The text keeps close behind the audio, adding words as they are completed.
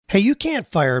Hey, you can't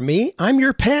fire me. I'm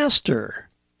your pastor.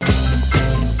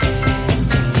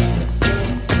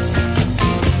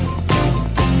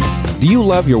 Do you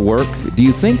love your work? Do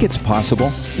you think it's possible?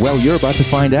 Well, you're about to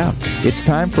find out. It's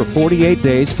time for 48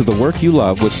 Days to the Work You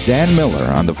Love with Dan Miller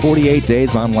on the 48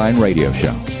 Days Online Radio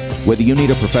Show. Whether you need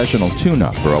a professional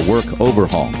tune-up or a work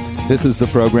overhaul, this is the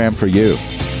program for you.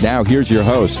 Now, here's your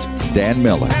host, Dan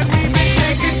Miller.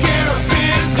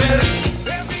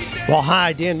 Well,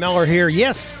 hi, Dan Miller here.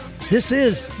 Yes, this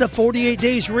is the 48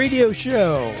 Days Radio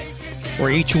Show, where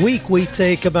each week we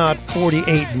take about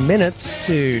 48 minutes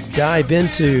to dive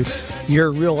into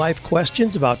your real-life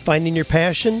questions about finding your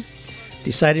passion,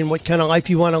 deciding what kind of life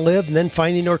you want to live, and then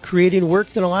finding or creating work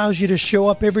that allows you to show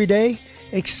up every day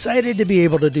excited to be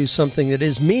able to do something that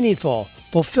is meaningful,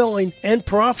 fulfilling, and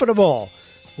profitable.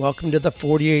 Welcome to the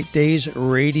 48 Days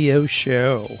Radio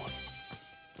Show.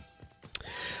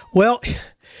 Well,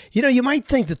 you know, you might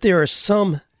think that there are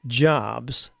some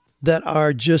jobs that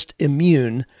are just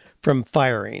immune from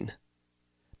firing.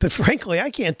 But frankly, I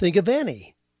can't think of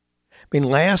any. I mean,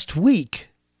 last week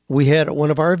we had at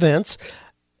one of our events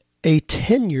a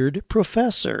tenured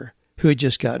professor who had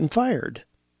just gotten fired.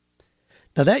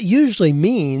 Now, that usually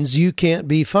means you can't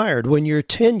be fired. When you're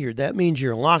tenured, that means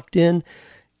you're locked in.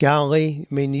 Golly,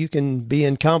 I mean, you can be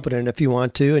incompetent if you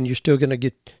want to, and you're still going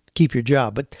to keep your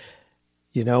job. But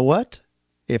you know what?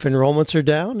 If enrollments are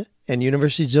down and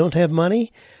universities don't have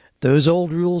money, those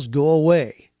old rules go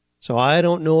away. So I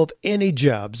don't know of any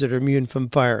jobs that are immune from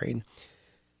firing.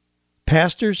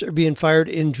 Pastors are being fired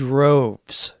in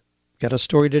droves. Got a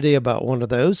story today about one of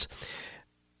those.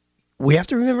 We have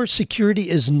to remember security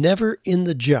is never in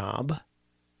the job,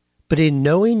 but in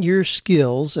knowing your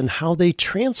skills and how they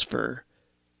transfer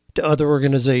to other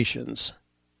organizations.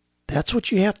 That's what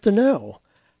you have to know.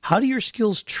 How do your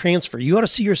skills transfer? You ought to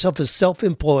see yourself as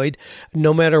self-employed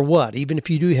no matter what, even if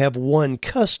you do have one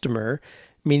customer,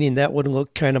 meaning that would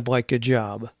look kind of like a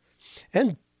job.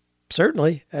 And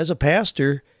certainly, as a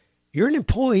pastor, you're an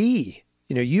employee.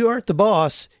 You know, you aren't the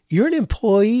boss. You're an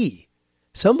employee.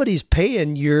 Somebody's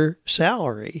paying your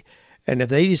salary. And if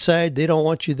they decide they don't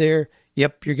want you there,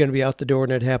 yep, you're going to be out the door,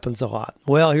 and it happens a lot.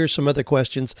 Well, here's some other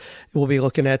questions we'll be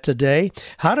looking at today.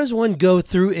 How does one go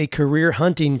through a career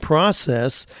hunting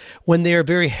process when they are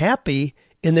very happy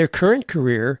in their current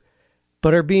career,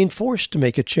 but are being forced to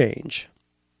make a change?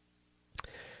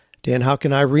 Dan, how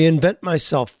can I reinvent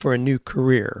myself for a new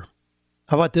career?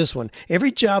 How about this one?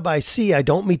 Every job I see, I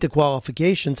don't meet the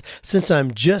qualifications since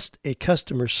I'm just a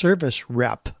customer service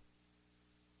rep.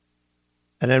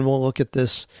 And then we'll look at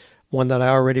this one that I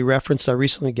already referenced. I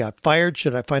recently got fired.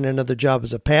 Should I find another job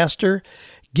as a pastor?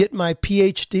 Get my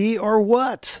PhD or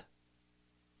what?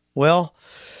 Well,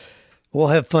 we'll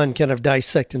have fun kind of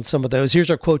dissecting some of those. Here's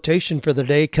our quotation for the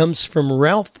day. It comes from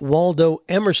Ralph Waldo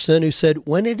Emerson, who said,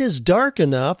 "When it is dark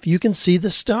enough, you can see the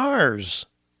stars."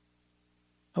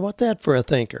 How about that for a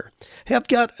thinker? Hey, I've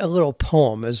got a little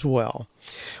poem as well.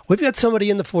 We've got somebody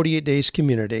in the 48 Days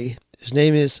community. His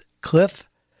name is Cliff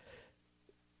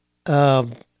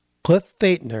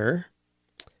Faitner.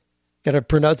 Got to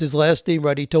pronounce his last name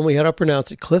right. He told me how to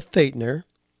pronounce it. Cliff Faitner.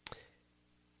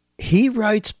 He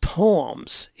writes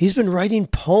poems. He's been writing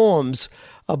poems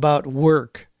about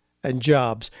work and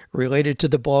jobs related to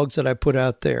the blogs that I put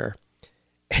out there.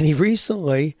 And he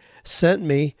recently sent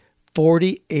me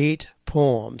 48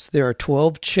 poems. There are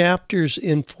 12 chapters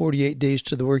in 48 Days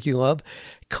to the Work You Love.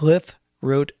 Cliff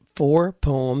wrote 4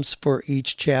 poems for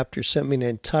each chapter, sent me an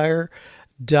entire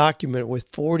document with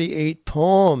 48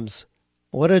 poems.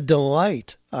 What a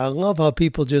delight. I love how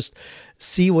people just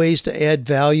see ways to add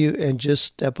value and just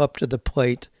step up to the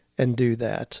plate and do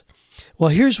that. Well,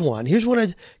 here's one. Here's one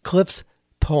of Cliff's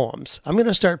poems. I'm going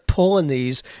to start pulling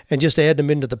these and just add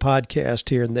them into the podcast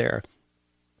here and there.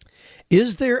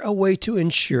 Is there a way to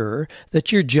ensure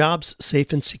that your job's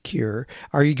safe and secure?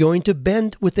 Are you going to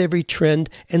bend with every trend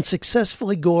and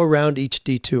successfully go around each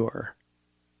detour?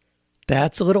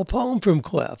 That's a little poem from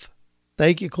Cliff.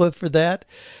 Thank you, Cliff, for that.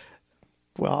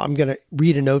 Well, I'm going to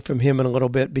read a note from him in a little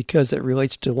bit because it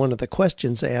relates to one of the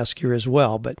questions I ask here as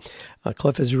well. But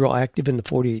Cliff is real active in the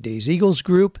 48 Days Eagles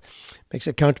group, makes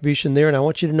a contribution there, and I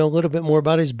want you to know a little bit more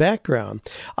about his background.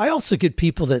 I also get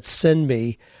people that send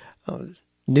me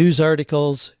news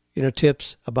articles,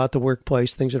 tips about the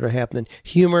workplace, things that are happening,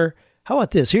 humor. How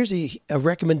about this? Here's a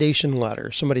recommendation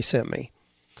letter somebody sent me.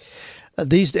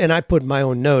 And I put my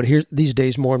own note here. These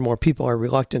days, more and more people are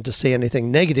reluctant to say anything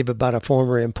negative about a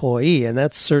former employee, and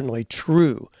that's certainly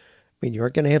true. I mean, you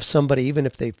aren't going to have somebody, even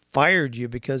if they fired you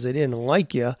because they didn't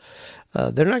like you,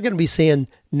 they're not going to be saying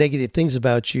negative things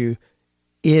about you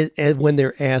when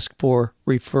they're asked for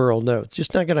referral notes.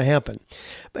 Just not going to happen.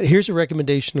 But here's a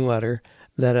recommendation letter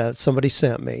that somebody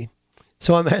sent me.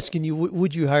 So I'm asking you,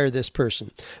 would you hire this person?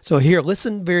 So here,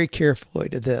 listen very carefully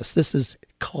to this. This is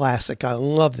classic. I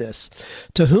love this.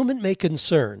 To whom it may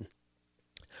concern,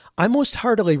 I most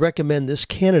heartily recommend this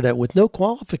candidate with no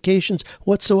qualifications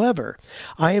whatsoever.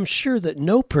 I am sure that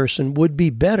no person would be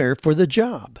better for the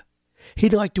job.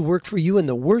 He'd like to work for you in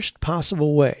the worst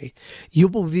possible way. You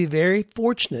will be very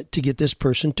fortunate to get this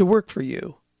person to work for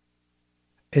you.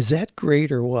 Is that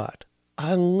great or what?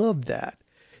 I love that.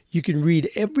 You can read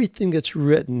everything that's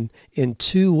written in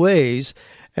two ways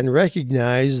and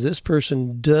recognize this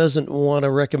person doesn't want to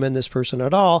recommend this person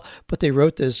at all, but they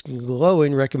wrote this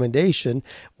glowing recommendation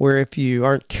where if you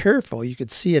aren't careful, you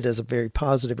could see it as a very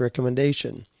positive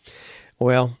recommendation.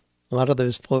 Well, a lot of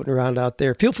those floating around out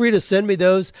there. Feel free to send me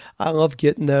those. I love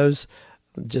getting those.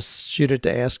 Just shoot it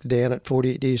to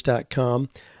askdan@48days.com.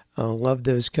 I love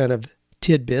those kind of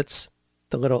tidbits,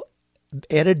 the little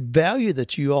added value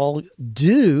that you all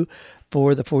do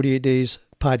for the 48 Days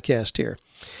podcast here.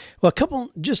 Well, a couple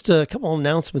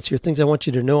announcements here, things I want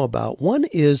you to know about. One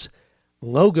is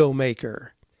Logo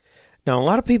Maker. Now, a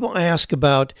lot of people ask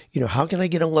about, how can I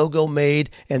get a logo made?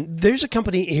 And there's a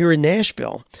company here in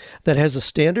Nashville that has a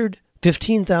standard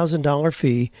 $15,000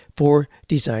 fee for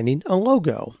designing a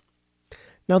logo.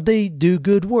 Now, they do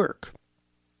good work.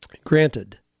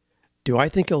 Granted, do I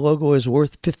think a logo is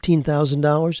worth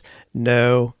 $15,000?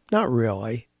 No, not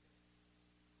really.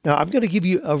 Now, I'm going to give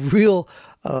you a real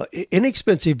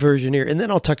inexpensive version here, and then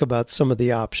I'll talk about some of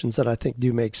the options that I think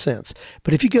do make sense.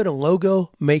 But if you go to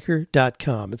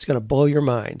logomaker.com, it's going to blow your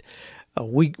mind.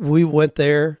 We went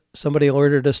there. Somebody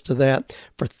alerted us to that.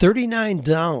 For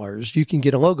 $39, you can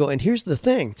get a logo. And here's the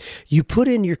thing. You put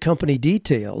in your company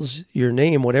details, your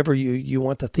name, whatever you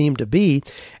want the theme to be.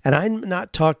 And I'm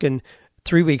not talking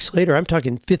 3 weeks later. I'm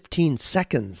talking 15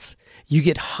 seconds. You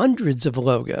get hundreds of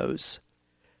logos.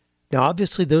 Now,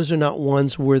 obviously, those are not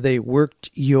ones where they worked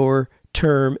your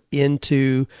term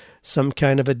into some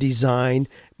kind of a design.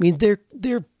 I mean, they're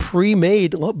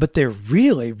pre-made, but they're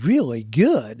really, really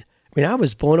good. I mean, I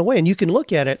was blown away. And you can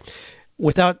look at it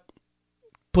without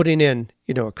putting in,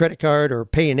 a credit card or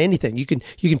paying anything. You can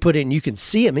put in, you can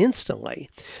see them instantly.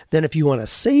 Then if you want to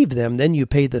save them, then you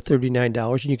pay the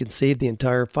 $39 and you can save the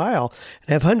entire file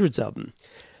and have hundreds of them.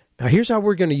 Now, here's how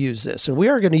we're going to use this. And we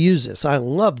are going to use this. I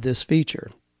love this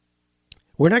feature.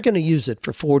 We're not going to use it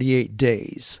for 48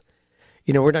 days.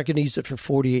 We're not going to use it for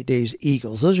 48 Days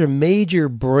Eagles. Those are major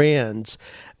brands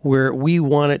where we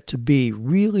want it to be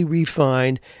really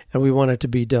refined and we want it to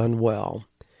be done well.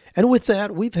 And with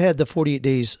that, we've had the 48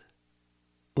 Days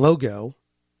logo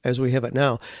as we have it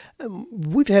now.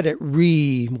 We've had it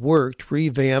reworked,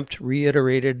 revamped,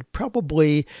 reiterated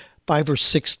probably 5 or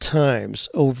 6 times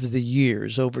over the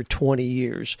years, over 20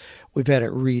 years, we've had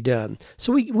it redone.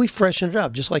 So we freshen it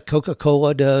up, just like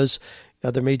Coca-Cola does.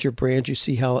 Other major brands, you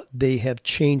see how they have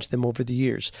changed them over the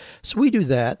years. So we do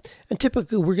that, and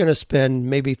typically we're going to spend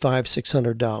maybe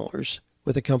 $500-$600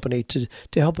 with a company to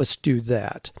help us do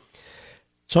that.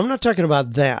 So I'm not talking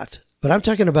about that, but I'm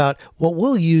talking about what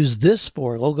we'll use this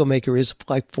for. Logo Maker is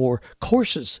like for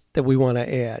courses that we want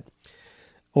to add,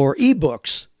 or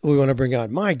ebooks we want to bring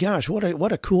on. My gosh, what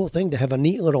a cool thing to have a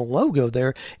neat little logo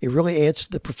there. It really adds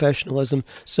to the professionalism.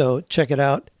 So check it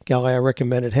out. Golly, I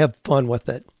recommend it. Have fun with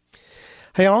it.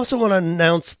 Hey, I also want to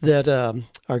announce that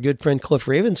our good friend Cliff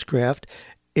Ravenscraft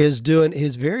is doing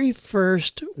his very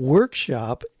first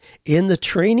workshop in the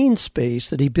training space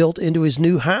that he built into his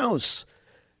new house.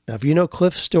 Now, if you know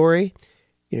Cliff's story,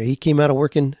 he came out of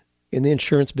working in the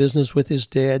insurance business with his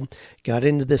dad, got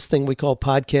into this thing we call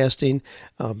podcasting,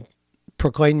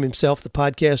 proclaimed himself the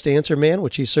podcast answer man,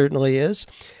 which he certainly is,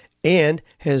 and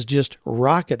has just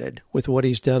rocketed with what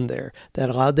he's done there.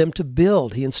 That allowed them to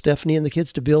build, he and Stephanie and the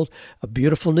kids, to build a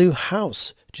beautiful new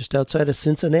house just outside of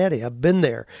Cincinnati. I've been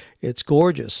there. It's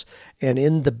gorgeous. And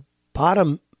in the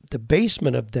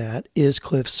basement of that is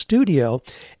Cliff's studio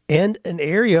and an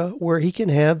area where he can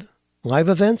have live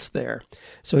events there.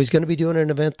 So he's going to be doing an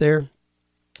event there.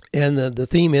 And the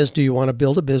theme is, do you want to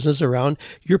build a business around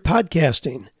your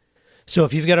podcasting? So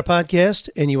if you've got a podcast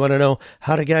and you want to know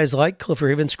how do guys like Cliff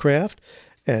Ravenscraft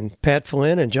and Pat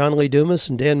Flynn and John Lee Dumas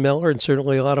and Dan Miller and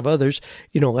certainly a lot of others,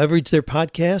 leverage their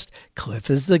podcast, Cliff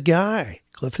is the guy.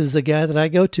 Cliff is the guy that I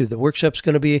go to. The workshop's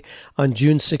going to be on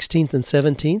June 16th and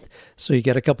 17th. So you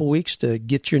got a couple weeks to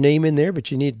get your name in there,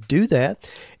 but you need to do that.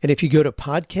 And if you go to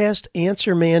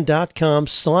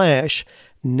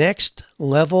podcastanswerman.com/next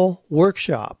level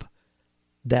workshop,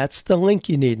 That's the link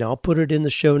you need. And I'll put it in the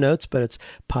show notes, but it's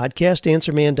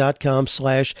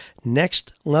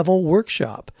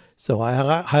podcastanswerman.com/next-level-workshop. So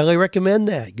I highly recommend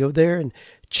that. Go there and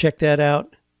check that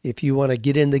out if you want to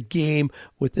get in the game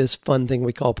with this fun thing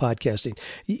we call podcasting.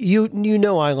 You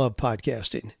know I love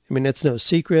podcasting. I mean, it's no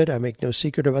secret. I make no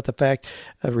secret about the fact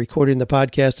of recording the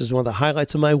podcast is one of the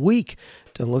highlights of my week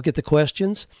to look at the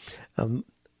questions.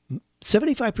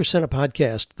 75% of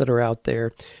podcasts that are out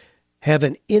there have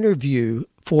an interview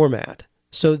format.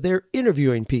 So they're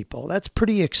interviewing people. That's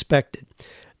pretty expected.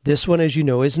 This one, as you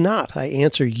know, is not. I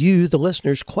answer you, the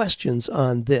listeners, questions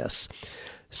on this.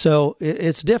 So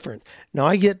it's different. Now,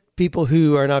 I get people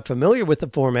who are not familiar with the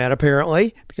format,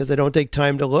 apparently, because they don't take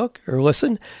time to look or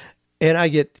listen. And I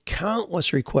get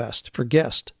countless requests for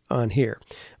guests on here.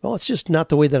 Well, it's just not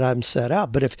the way that I'm set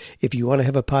up. But if you want to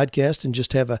have a podcast and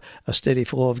just have a steady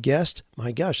flow of guests,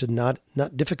 my gosh, it's not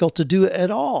difficult to do at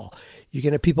all. You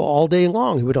can have people all day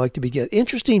long who would like to be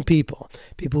interesting people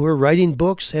who are writing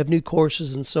books, have new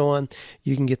courses, and so on.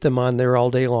 You can get them on there all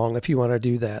day long if you want to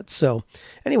do that. So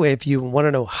anyway, if you want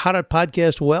to know how to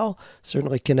podcast well,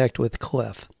 certainly connect with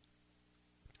Cliff.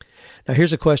 Now,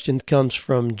 here's a question that comes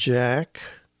from Jack.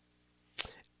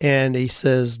 And he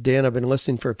says, Dan, I've been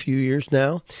listening for a few years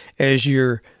now, as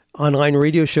your online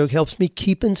radio show helps me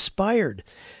keep inspired.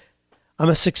 I'm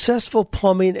a successful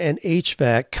plumbing and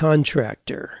HVAC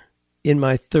contractor in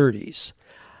my 30s.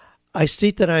 I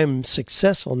state that I'm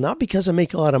successful not because I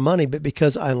make a lot of money, but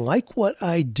because I like what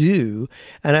I do,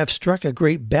 and I've struck a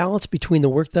great balance between the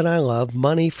work that I love,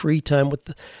 money, free time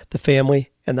with the family,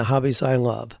 and the hobbies I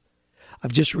love.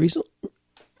 I've just recently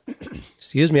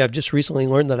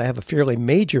learned that I have a fairly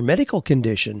major medical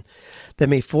condition that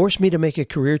may force me to make a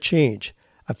career change.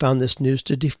 I found this news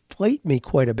to deflate me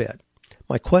quite a bit.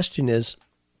 My question is,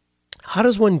 how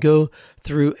does one go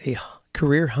through a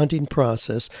career hunting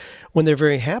process when they're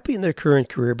very happy in their current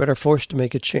career but are forced to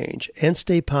make a change and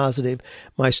stay positive?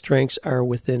 My strengths are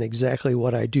within exactly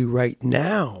what I do right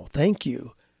now. Thank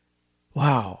you.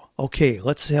 Wow. Okay,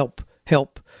 let's help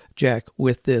Jack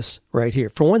with this right here.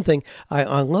 For one thing,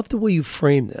 I love the way you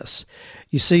frame this.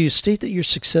 You state that you're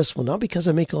successful not because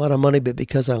I make a lot of money, but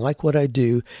because I like what I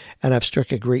do, and I've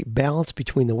struck a great balance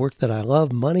between the work that I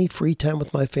love, money, free time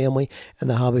with my family, and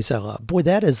the hobbies I love. Boy,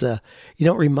 that is it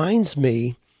reminds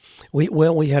me, we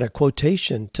had a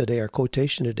quotation today. Our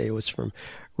quotation today was from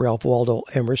Ralph Waldo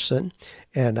Emerson,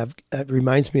 and it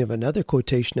reminds me of another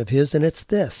quotation of his, and it's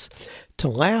this: to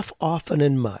laugh often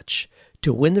and much,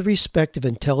 to win the respect of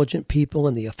intelligent people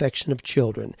and the affection of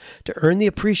children, to earn the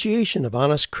appreciation of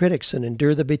honest critics and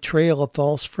endure the betrayal of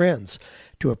false friends,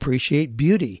 to appreciate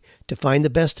beauty, to find the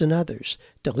best in others,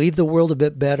 to leave the world a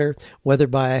bit better, whether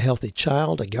by a healthy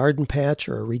child, a garden patch,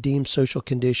 or a redeemed social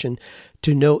condition,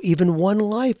 to know even one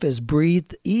life is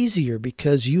breathed easier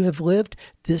because you have lived,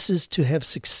 this is to have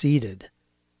succeeded.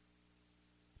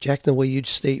 Jack, the way you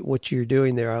state what you're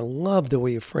doing there, I love the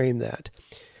way you frame that.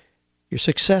 You're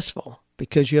successful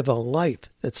because you have a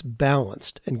life that's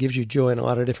balanced and gives you joy in a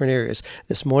lot of different areas.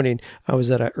 This morning, I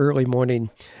was at an early morning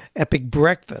epic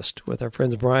breakfast with our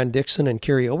friends Brian Dixon and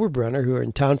Carrie Oberbrunner, who are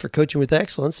in town for Coaching with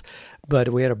Excellence. But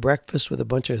we had a breakfast with a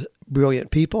bunch of brilliant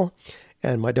people.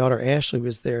 And my daughter Ashley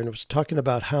was there and was talking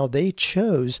about how they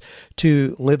chose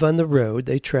to live on the road.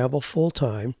 They travel full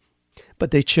time, but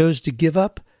they chose to give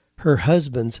up her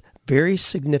husband's very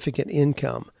significant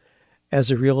income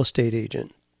as a real estate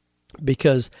agent,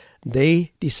 because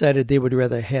they decided they would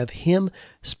rather have him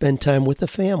spend time with the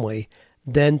family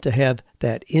than to have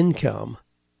that income,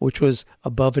 which was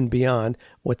above and beyond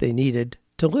what they needed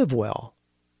to live well.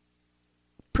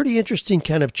 Pretty interesting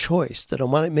kind of choice that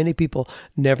many people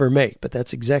never make, but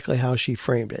that's exactly how she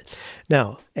framed it.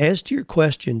 Now, as to your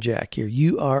question, Jack, here,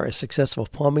 you are a successful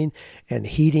plumbing and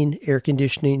heating, air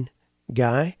conditioning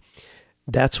guy.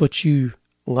 That's what you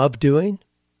love doing.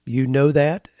 You know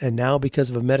that, and now because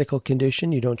of a medical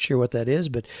condition, you don't share what that is,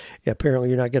 but apparently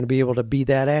you're not going to be able to be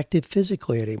that active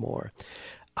physically anymore.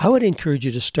 I would encourage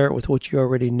you to start with what you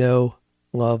already know,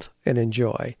 love, and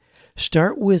enjoy.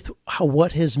 Start with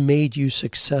what has made you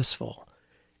successful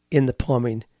in the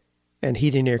plumbing and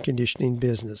heating air conditioning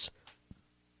business.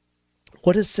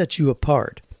 What has set you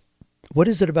apart? What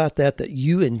is it about that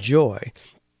you enjoy?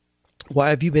 Why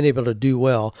have you been able to do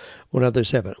well when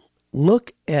others haven't?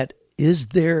 Look at, is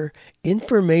there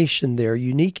information there,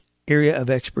 unique area of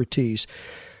expertise,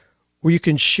 where you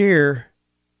can share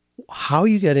how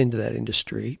you got into that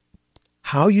industry,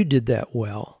 how you did that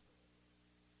well,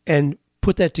 and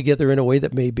put that together in a way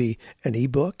that may be an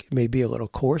ebook, it may be a little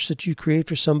course that you create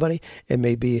for somebody, it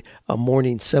may be a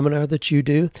morning seminar that you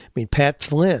do. I mean, Pat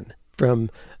Flynn from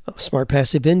Smart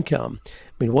Passive Income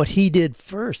I mean, what he did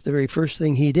first, the very first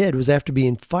thing he did was after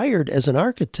being fired as an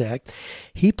architect,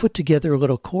 he put together a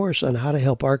little course on how to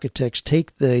help architects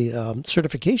take the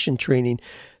certification training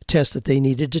test that they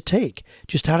needed to take,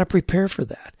 just how to prepare for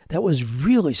that. That was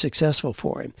really successful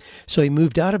for him. So he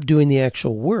moved out of doing the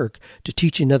actual work to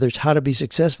teaching others how to be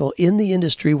successful in the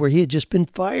industry where he had just been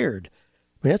fired.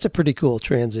 I mean, that's a pretty cool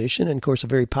transition and, of course, a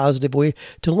very positive way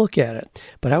to look at it.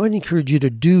 But I would encourage you to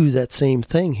do that same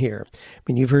thing here. I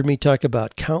mean, you've heard me talk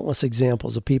about countless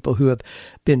examples of people who have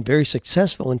been very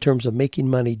successful in terms of making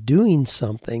money doing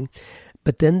something,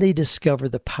 but then they discover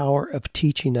the power of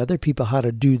teaching other people how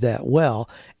to do that well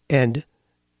and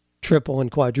triple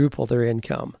and quadruple their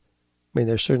income. I mean,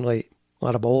 there's certainly a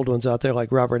lot of old ones out there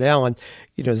like Robert Allen,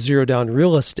 zero down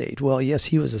real estate. Well, yes,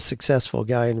 he was a successful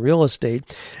guy in real estate.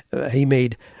 He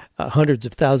made hundreds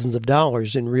of thousands of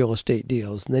dollars in real estate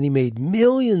deals. And then he made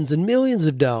millions and millions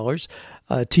of dollars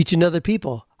teaching other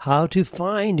people how to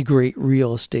find great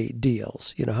real estate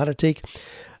deals, how to take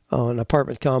an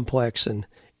apartment complex and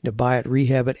buy it,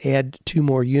 rehab it, add 2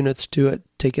 more units to it,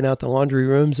 taking out the laundry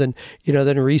rooms and,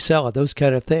 then resell it, those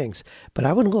kind of things. But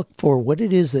I would look for what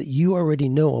it is that you already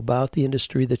know about the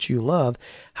industry that you love.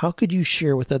 How could you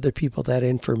share with other people that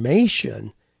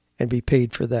information and be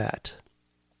paid for that?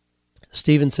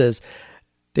 Stephen says,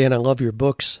 Dan, I love your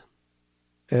books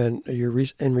and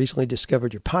recently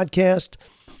discovered your podcast.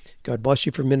 God bless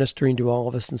you for ministering to all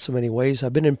of us in so many ways.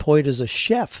 I've been employed as a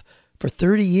chef for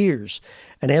 30 years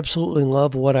and absolutely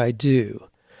love what I do.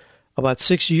 About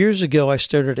 6 years ago, I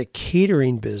started a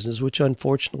catering business, which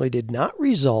unfortunately did not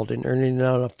result in earning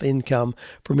enough income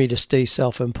for me to stay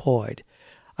self-employed.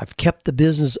 I've kept the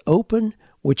business open,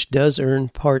 which does earn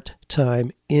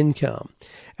part-time income.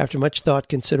 After much thought,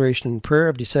 consideration, and prayer,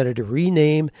 I've decided to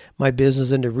rename my business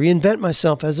and to reinvent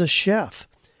myself as a chef.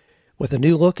 With a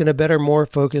new look and a better, more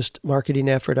focused marketing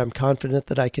effort, I'm confident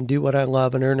that I can do what I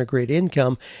love and earn a great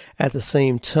income at the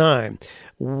same time.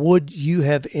 Would you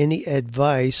have any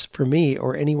advice for me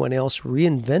or anyone else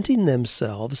reinventing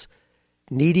themselves,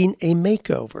 needing a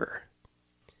makeover?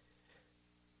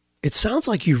 It sounds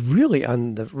like you're really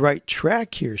on the right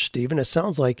track here, Stephen. It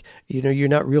sounds like, you're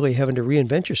not really having to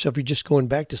reinvent yourself. You're just going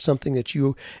back to something that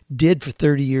you did for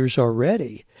 30 years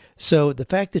already. So the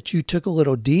fact that you took a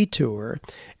little detour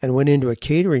and went into a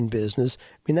catering business,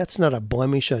 that's not a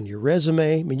blemish on your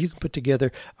resume. You can put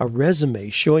together a resume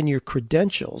showing your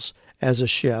credentials as a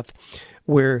chef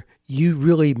where you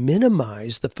really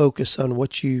minimize the focus on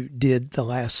what you did the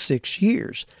last 6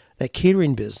 years, that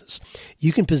catering business.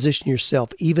 You can position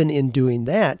yourself even in doing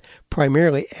that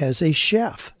primarily as a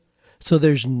chef. So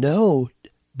there's no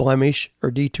blemish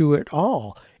or detour at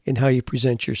all in how you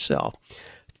present yourself.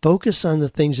 Focus on the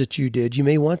things that you did. You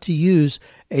may want to use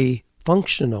a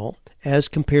functional as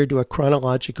compared to a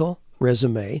chronological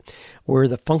resume, where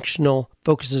the functional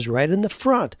focuses right in the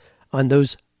front on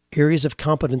those areas of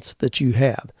competence that you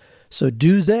have. So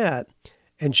do that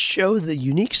and show the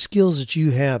unique skills that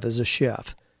you have as a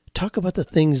chef. Talk about the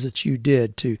things that you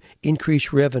did to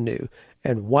increase revenue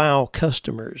and wow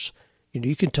customers.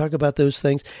 You can talk about those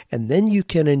things, and then you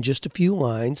can, in just a few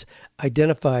lines,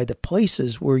 identify the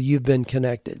places where you've been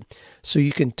connected. So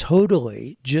you can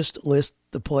totally just list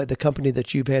the company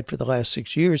that you've had for the last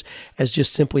 6 years as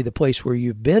just simply the place where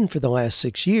you've been for the last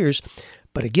 6 years.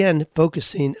 But again,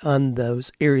 focusing on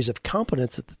those areas of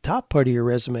competence at the top part of your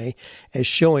resume as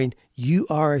showing you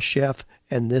are a chef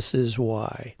and this is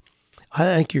why. I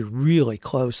think you're really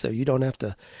close there. You don't have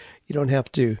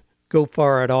to go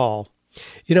far at all.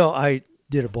 I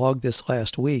did a blog this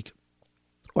last week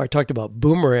where I talked about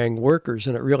boomerang workers,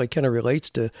 and it really kind of relates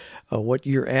to what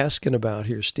you're asking about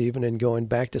here, Stephen, and going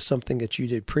back to something that you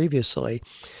did previously.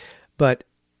 But,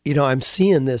 I'm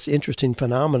seeing this interesting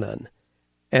phenomenon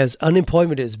as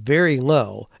unemployment is very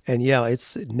low, and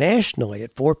it's nationally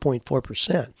at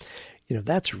 4.4%.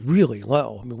 That's really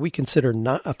low. We consider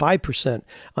not a 5%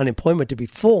 unemployment to be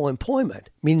full employment,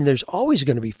 meaning there's always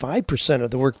going to be 5%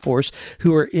 of the workforce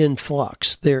who are in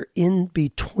flux. They're in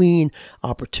between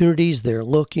opportunities. They're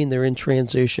looking. They're in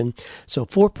transition. So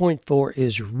 4.4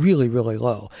 is really, really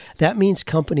low. That means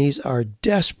companies are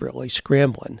desperately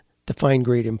scrambling to find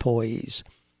great employees.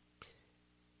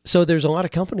 So there's a lot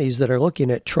of companies that are looking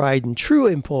at tried and true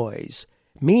employees,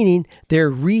 meaning they're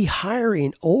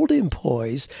rehiring old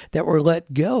employees that were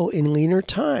let go in leaner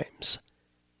times.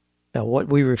 Now, what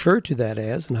we refer to that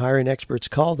as, and hiring experts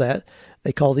call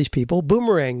these people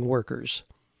boomerang workers.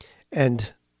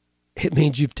 And it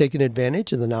means you've taken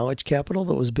advantage of the knowledge capital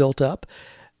that was built up,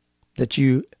 that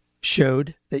you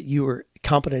showed that you were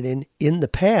competent in the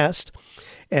past.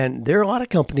 And there are a lot of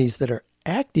companies that are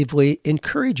actively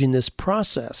encouraging this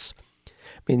process.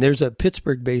 I mean, there's a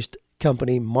Pittsburgh-based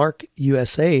company, Mark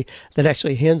USA, that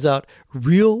actually hands out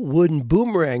real wooden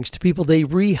boomerangs to people they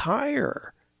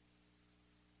rehire.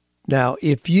 Now,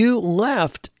 if you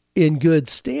left in good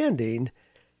standing,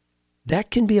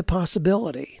 that can be a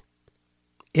possibility.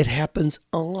 It happens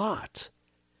a lot.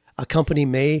 A company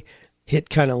may hit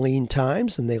kind of lean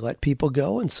times and they let people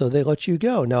go, and so they let you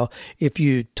go. Now, if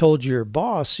you told your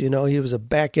boss, he was a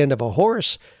back end of a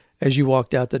horse as you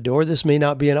walked out the door, this may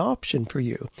not be an option for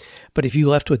you. But if you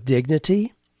left with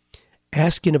dignity,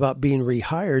 asking about being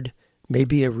rehired may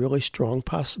be a really strong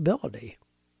possibility.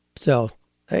 So,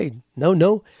 hey,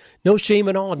 no shame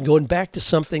at all in going back to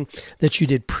something that you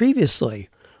did previously.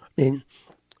 I mean,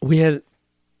 we had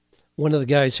one of the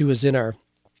guys who was in our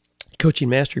coaching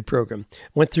mastery program,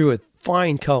 went through with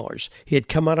flying colors. He had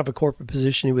come out of a corporate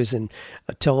position. He was in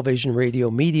television,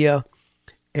 radio, media,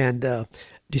 and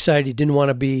decided he didn't want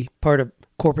to be part of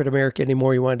corporate America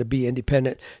anymore. He wanted to be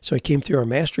independent. So he came through our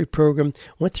mastery program,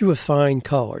 went through with flying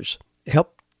colors,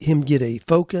 helped him get a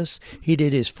focus. He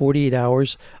did his 48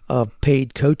 hours of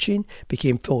paid coaching,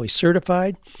 became fully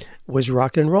certified, was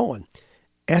rocking and rolling.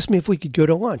 Asked me if we could go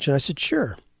to lunch, and I said,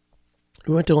 sure.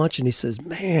 We went to lunch, and he says,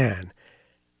 man,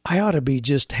 I ought to be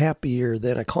just happier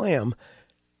than a clam.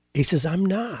 He says, I'm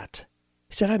not.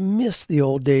 He said, I miss the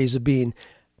old days of being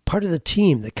part of the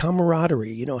team, the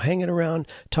camaraderie, hanging around,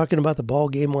 talking about the ball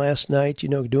game last night,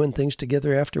 doing things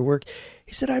together after work.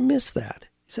 He said, I miss that.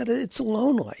 He said, it's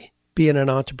lonely being an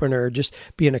entrepreneur, just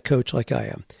being a coach like I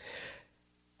am.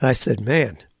 And I said,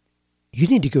 man, you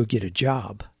need to go get a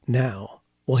job now.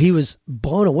 Well, he was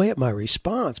blown away at my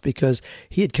response because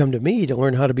he had come to me to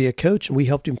learn how to be a coach, and we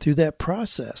helped him through that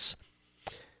process.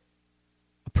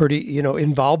 A pretty,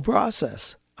 involved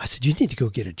process. I said, you need to go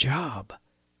get a job.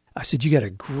 I said, you got a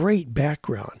great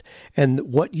background, and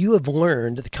what you have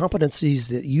learned, the competencies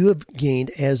that you have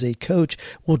gained as a coach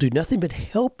will do nothing but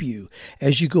help you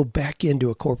as you go back into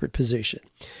a corporate position.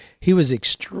 He was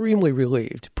extremely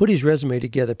relieved, put his resume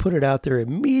together, put it out there,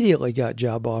 immediately got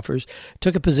job offers,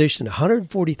 took a position,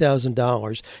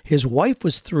 $140,000. His wife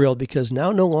was thrilled because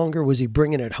now no longer was he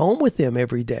bringing it home with him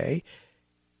every day.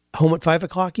 Home at 5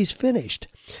 o'clock, he's finished.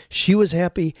 She was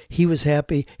happy. He was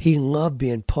happy. He loved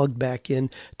being plugged back in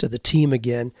to the team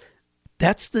again.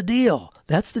 That's the deal.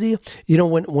 That's the deal.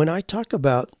 When I talk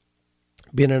about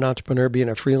being an entrepreneur, being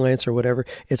a freelancer, whatever,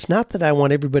 it's not that I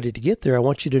want everybody to get there. I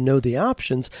want you to know the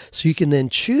options so you can then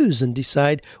choose and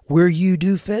decide where you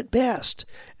do fit best.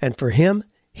 And for him,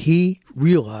 he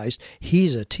realized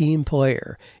he's a team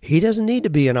player. He doesn't need to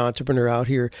be an entrepreneur out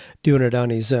here doing it on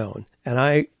his own. And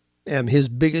I am his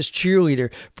biggest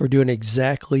cheerleader for doing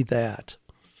exactly that.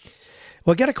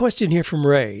 Well, I got a question here from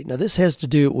Ray. Now, this has to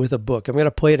do with a book. I'm going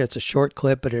to play it. It's a short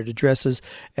clip, but it addresses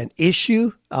an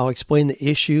issue. I'll explain the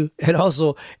issue and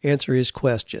also answer his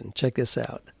question. Check this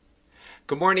out.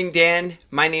 Good morning, Dan.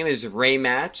 My name is Ray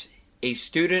Matz, a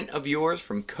student of yours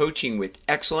from Coaching with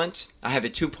Excellence. I have a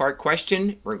two-part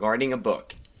question regarding a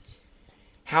book.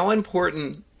 How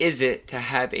important is it to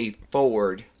have a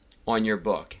foreword on your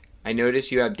book? I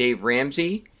notice you have Dave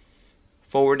Ramsey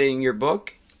forwarding your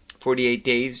book, 48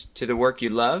 Days to the Work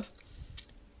You Love.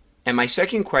 And my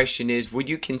second question is, would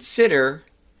you consider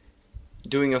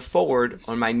doing a foreword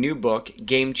on my new book,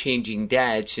 Game Changing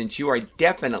Dad, since you are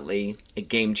definitely a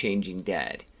game-changing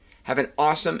dad? Have an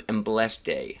awesome and blessed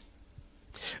day.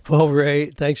 Well, Ray,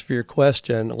 thanks for your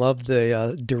question. I love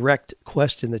the direct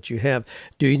question that you have.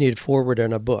 Do you need a foreword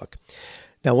on a book?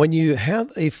 Now, when you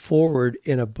have a foreword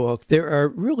in a book, there are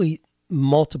really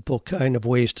multiple kind of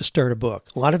ways to start a book.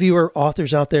 A lot of you are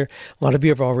authors out there. A lot of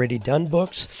you have already done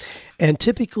books. And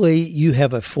typically you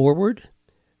have a foreword,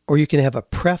 or you can have a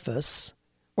preface,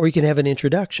 or you can have an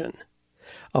introduction.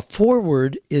 A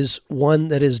foreword is one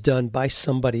that is done by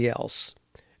somebody else.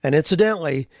 And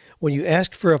incidentally, when you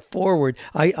ask for a foreword,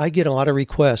 I get a lot of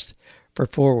requests for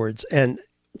forewords. And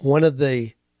one of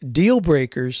the deal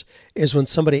breakers is when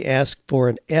somebody asks for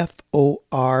an forward.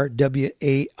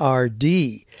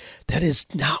 That is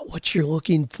not what you're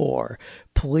looking for.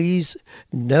 Please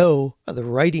know the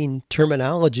writing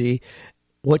terminology.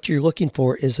 What you're looking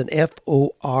for is an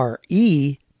foreword,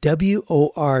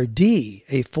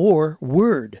 a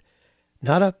foreword,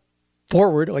 not a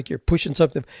forward like you're pushing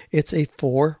something. It's a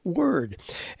foreword.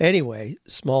 Anyway,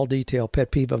 small detail, pet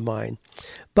peeve of mine.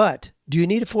 But do you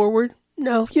need a foreword?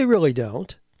 No, you really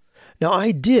don't. Now,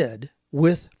 I did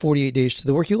with 48 Days to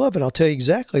the Work You Love, and I'll tell you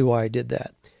exactly why I did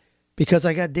that. Because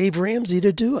I got Dave Ramsey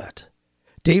to do it.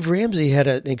 Dave Ramsey had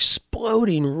an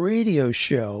exploding radio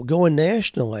show going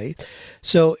nationally,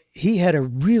 so he had a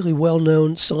really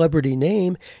well-known celebrity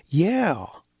name. Yeah,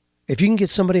 if you can get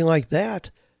somebody like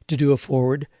that to do a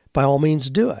forward, by all means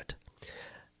do it.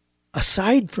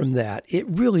 Aside from that, it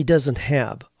really doesn't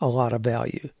have a lot of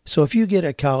value. So if you get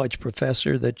a college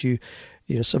professor that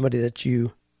somebody that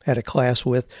you had a class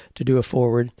with to do a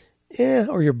forward,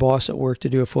 or your boss at work to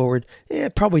do a forward,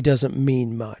 it probably doesn't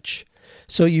mean much.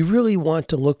 So you really want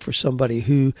to look for somebody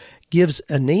who gives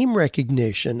a name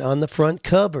recognition on the front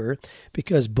cover,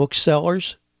 because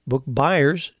booksellers, book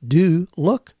buyers do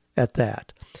look at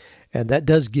that. And that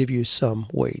does give you some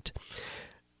weight.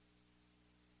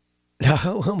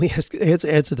 Now, let me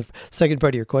answer the second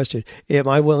part of your question. Am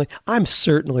I willing? I'm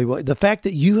certainly willing. The fact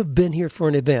that you have been here for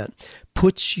an event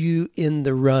puts you in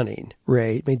the running,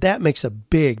 Ray. I mean, that makes a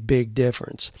big, big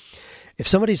difference. If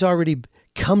somebody's already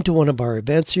come to one of our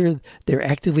events here, they're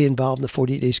actively involved in the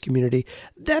 48 Days community,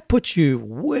 that puts you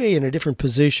way in a different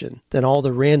position than all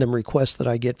the random requests that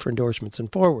I get for endorsements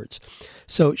and forwards.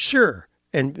 So sure,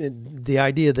 and the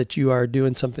idea that you are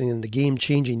doing something in the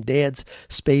game-changing dad's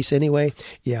space anyway,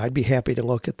 yeah, I'd be happy to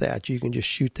look at that. You can just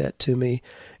shoot that to me,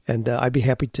 and I'd be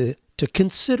happy to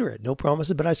consider it. No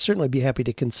promises, but I'd certainly be happy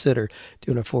to consider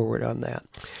doing a forward on that.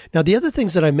 Now, the other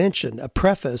things that I mentioned, a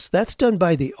preface, that's done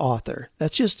by the author.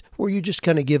 That's just where you're just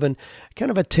kind of given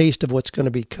kind of a taste of what's going to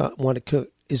be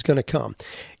is going to come.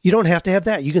 You don't have to have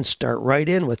that. You can start right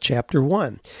in with chapter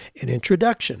 1, an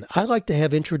introduction. I like to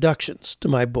have introductions to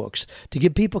my books to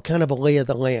give people kind of a lay of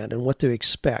the land and what to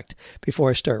expect before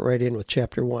I start right in with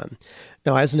chapter 1.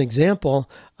 Now, as an example,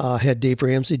 I had Dave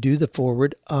Ramsey do the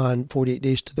forward on 48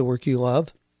 Days to the Work You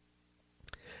Love.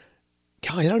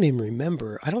 God, I don't even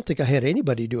remember. I don't think I had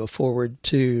anybody do a forward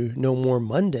to No More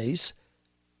Mondays.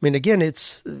 I mean, again,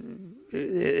 it's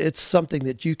something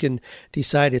that you can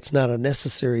decide it's not a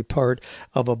necessary part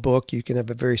of a book. You can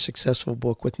have a very successful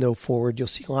book with no forward. You'll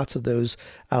see lots of those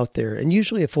out there. And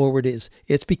usually a forward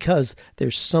it's because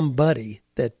there's somebody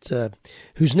that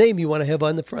whose name you want to have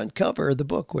on the front cover of the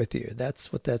book with you.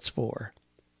 That's what that's for.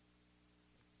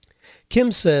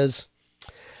 Kim says,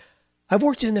 I've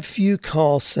worked in a few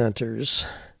call centers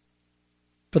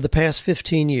for the past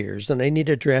 15 years, and I need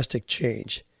a drastic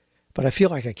change. But I feel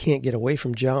like I can't get away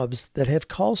from jobs that have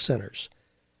call centers.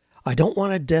 I don't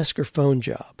want a desk or phone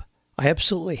job. I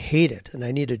absolutely hate it, and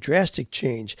I need a drastic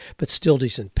change, but still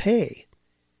decent pay.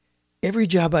 Every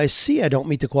job I see, I don't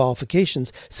meet the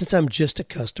qualifications since I'm just a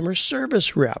customer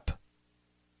service rep.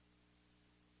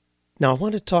 Now, I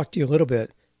want to talk to you a little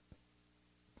bit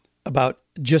about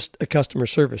just a customer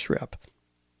service rep.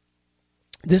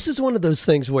 This is one of those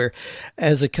things where,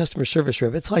 as a customer service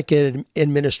rep, it's like an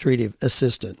administrative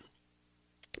assistant.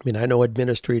 I mean, I know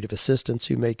administrative assistants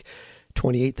who make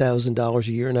 $28,000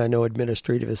 a year, and I know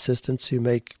administrative assistants who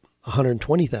make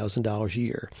 $120,000 a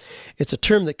year. It's a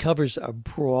term that covers a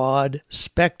broad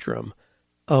spectrum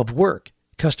of work.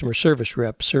 Customer service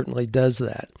rep certainly does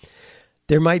that.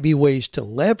 There might be ways to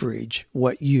leverage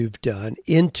what you've done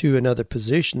into another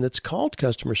position that's called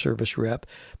customer service rep,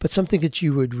 but something that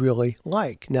you would really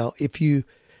like. Now, if you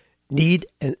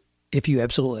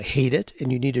absolutely hate it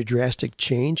and you need a drastic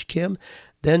change, Kim,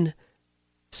 then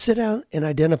sit down and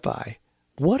identify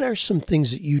what are some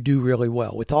things that you do really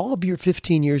well. With all of your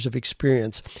 15 years of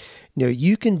experience,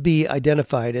 you can be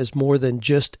identified as more than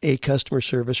just a customer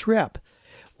service rep.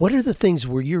 What are the things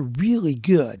where you're really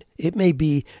good? It may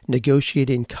be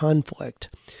negotiating conflict,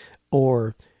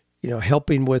 or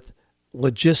helping with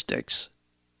logistics,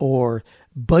 or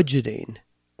budgeting,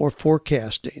 or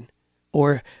forecasting,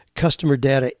 or customer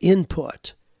data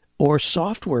input, or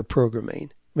software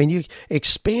programming. I mean, you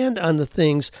expand on the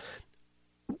things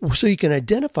so you can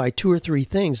identify 2 or 3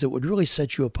 things that would really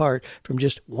set you apart from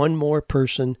just one more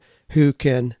person who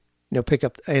can pick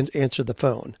up and answer the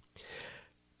phone.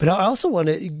 But I also want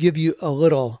to give you a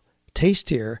little taste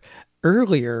here.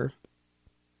 Earlier,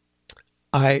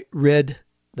 I read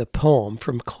the poem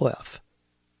from Cliff.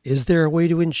 Is there a way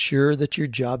to ensure that your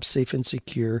job's safe and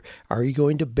secure? Are you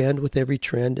going to bend with every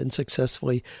trend and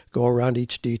successfully go around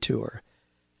each detour?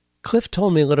 Cliff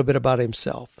told me a little bit about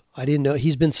himself. I didn't know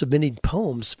he's been submitting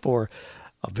poems for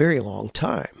a very long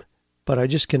time. But I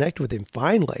just connected with him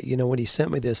finally. When he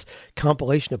sent me this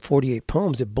compilation of 48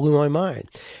 poems, it blew my mind.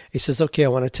 He says, okay, I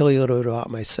want to tell you a little bit about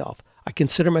myself. I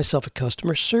consider myself a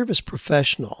customer service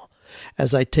professional,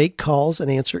 as I take calls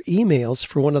and answer emails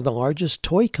for one of the largest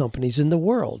toy companies in the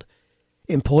world,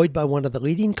 employed by one of the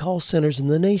leading call centers in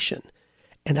the nation.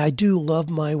 And I do love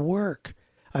my work.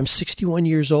 I'm 61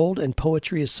 years old, and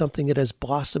poetry is something that has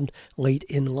blossomed late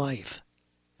in life.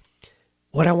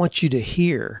 What I want you to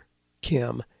hear,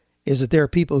 Kim, is that there are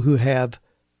people who have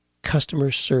customer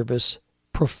service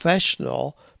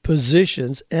professional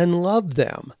positions and love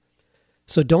them.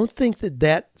 So don't think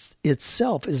that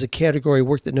itself is a category of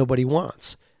work that nobody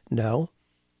wants. No,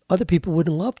 other people would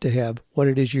love to have what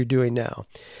it is you're doing now.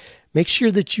 Make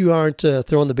sure that you aren't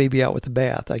throwing the baby out with the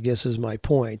bath, I guess is my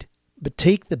point. But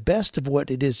take the best of what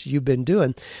it is you've been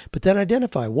doing, but then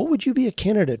identify what would you be a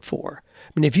candidate for.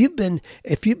 I mean, if you've been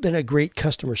a great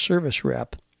customer service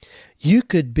rep, you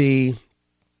could be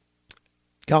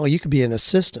an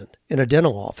assistant in a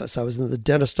dental office. I was in the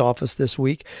dentist office this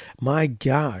week. My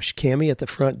gosh, Cammie at the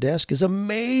front desk is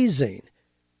amazing.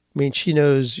 I mean, she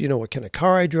knows, what kind of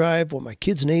car I drive, what my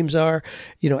kids' names are,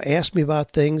 ask me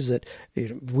about things that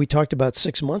we talked about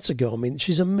 6 months ago. I mean,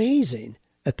 she's amazing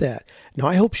at that. Now,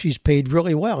 I hope she's paid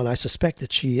really well, and I suspect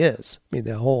that she is. I mean,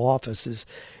 the whole office is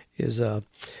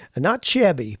not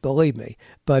shabby, believe me.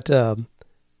 But, I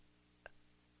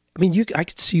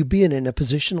could see you being in a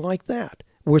position like that,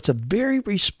 where it's a very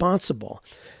responsible,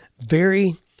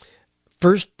 very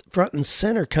first, front and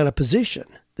center kind of position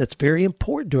that's very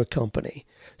important to a company.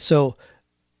 So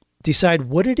decide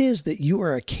what it is that you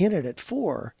are a candidate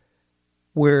for,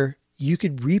 where you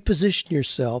could reposition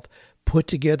yourself, put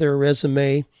together a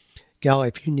resume. Golly,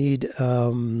 if you need,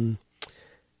 I'm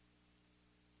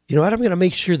going to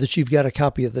make sure that you've got a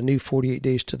copy of the new 48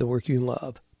 Days to the Work You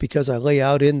Love, because I lay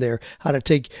out in there how to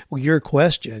take your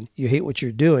question. You hate what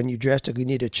you're doing. You drastically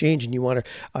need a change, and you want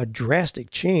a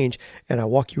drastic change. And I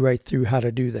walk you right through how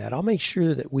to do that. I'll make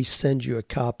sure that we send you a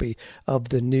copy of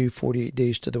the new 48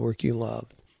 Days to the Work You Love,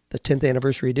 the 10th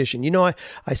anniversary edition. I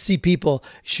see people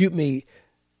shoot me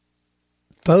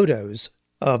photos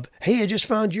of, hey, I just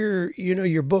found your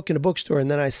book in a bookstore.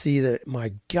 And then I see that,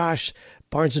 my gosh,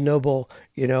 Barnes & Noble,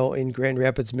 in Grand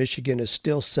Rapids, Michigan, is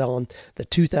still selling the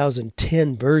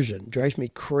 2010 version. Drives me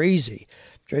crazy.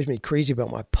 Drives me crazy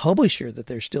about my publisher that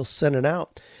they're still sending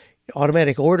out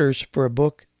automatic orders for a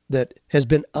book that has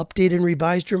been updated and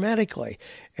revised dramatically.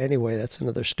 Anyway, that's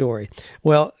another story.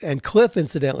 Well, and Cliff,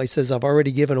 incidentally, says, I've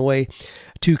already given away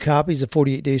 2 copies of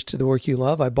 48 Days to the Work You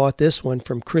Love. I bought this one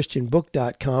from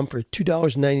ChristianBook.com for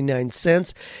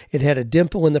 $2.99. It had a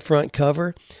dimple in the front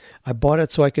cover. I bought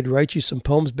it so I could write you some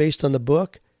poems based on the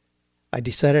book. I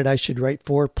decided I should write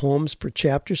 4 poems per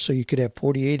chapter so you could have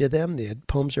 48 of them. The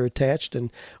poems are attached, and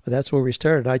that's where we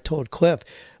started. I told Cliff,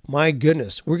 my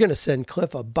goodness, we're going to send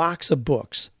Cliff a box of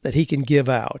books that he can give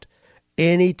out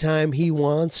anytime he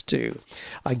wants to.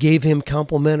 I gave him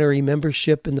complimentary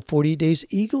membership in the 48 Days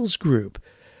Eagles group.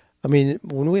 I mean,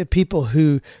 when we have people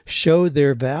who show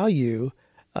their value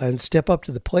and step up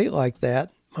to the plate like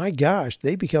that, my gosh,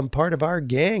 they become part of our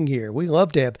gang here. We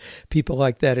love to have people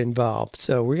like that involved.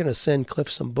 So we're going to send Cliff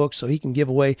some books so he can give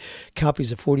away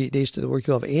copies of 48 Days to the Work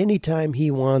You Love anytime he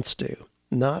wants to.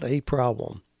 Not a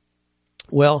problem.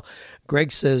 Well,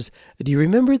 Greg says, do you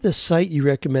remember the site you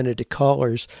recommended to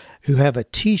callers who have a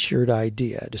T-shirt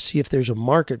idea to see if there's a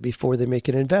market before they make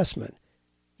an investment?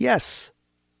 Yes,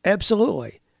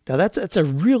 absolutely. Now, that's a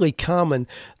really common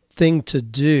thing to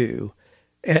do.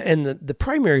 And the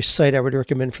primary site I would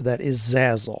recommend for that is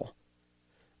Zazzle,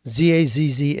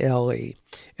 Zazzle.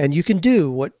 And you can do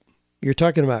what you're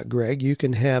talking about, Greg. You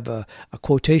can have a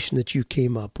quotation that you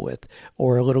came up with,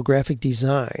 or a little graphic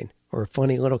design, or a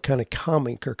funny little kind of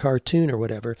comic or cartoon or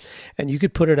whatever. And you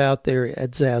could put it out there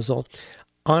at Zazzle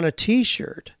on a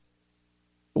T-shirt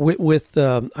with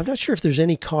I'm not sure if there's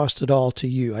any cost at all to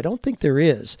you. I don't think there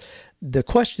is. The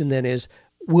question then is,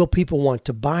 will people want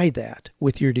to buy that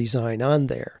with your design on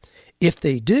there? If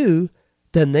they do,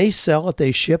 then they sell it,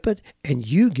 they ship it, and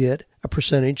you get a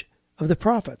percentage of the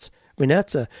profits. I mean, you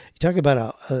talk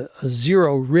about a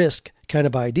zero risk kind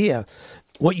of idea.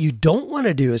 What you don't want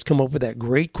to do is come up with that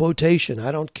great quotation.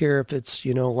 I don't care if it's,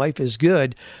 life is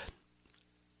good.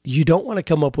 You don't want to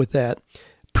come up with that.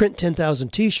 Print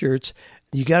 10,000 T-shirts.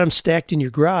 You got them stacked in your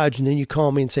garage, and then you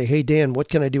call me and say, hey, Dan, what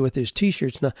can I do with these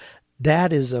T-shirts? Now,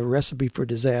 that is a recipe for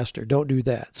disaster. Don't do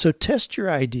that. So test your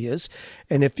ideas.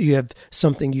 And if you have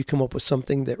something, you come up with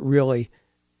something that really,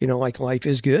 like life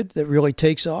is good, that really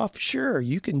takes off, sure,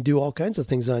 you can do all kinds of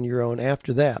things on your own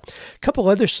after that. A couple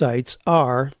other sites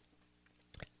are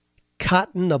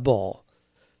Cottonable,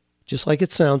 just like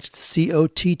it sounds,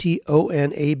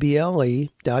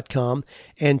 COTTONABLE.com,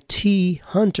 and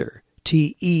T-Hunter,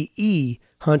 TEE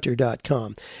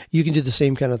Hunter.com. You can do the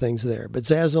same kind of things there. But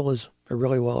Zazzle is a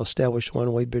really well-established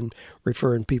one. We've been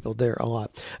referring people there a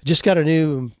lot. I just got a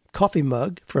new coffee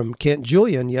mug from Kent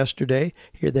Julian yesterday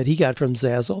here that he got from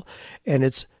Zazzle, and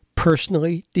it's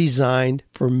personally designed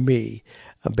for me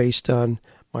based on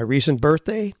my recent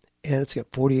birthday, and it's got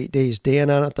 48 Days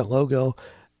Dan on it, the logo,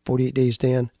 48 Days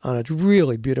Dan on it.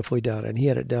 Really beautifully done, and he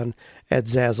had it done at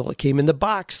Zazzle. It came in the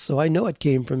box, so I know it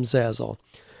came from Zazzle.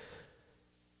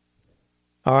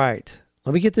 All right,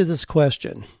 let me get to this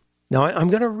question. Now, I'm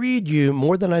going to read you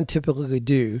more than I typically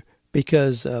do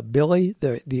because Billy,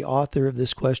 the author of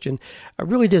this question,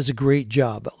 really does a great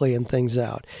job at laying things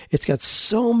out. It's got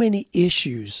so many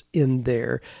issues in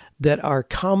there that are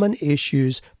common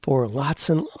issues for lots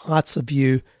and lots of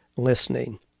you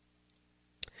listening.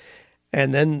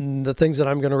 And then the things that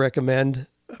I'm going to recommend,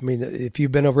 I mean, if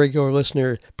you've been a regular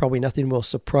listener, probably nothing will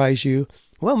surprise you.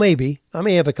 Well, maybe. I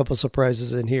may have a couple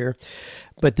surprises in here.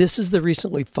 But this is the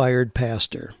recently fired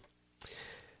pastor.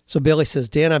 So Billy says,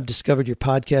 Dan, I've discovered your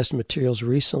podcast materials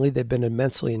recently. They've been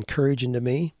immensely encouraging to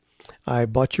me. I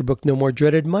bought your book, No More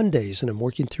Dreaded Mondays, and I'm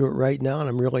working through it right now, and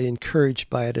I'm really encouraged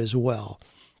by it as well.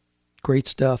 Great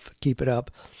stuff. Keep it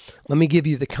up. Let me give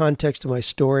you the context of my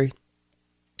story.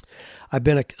 I've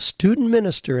been a student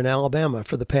minister in Alabama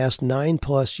for the past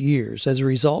 9+ years. As a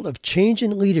result of change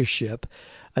in leadership,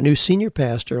 a new senior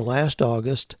pastor last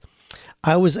August,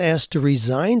 I was asked to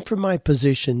resign from my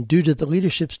position due to the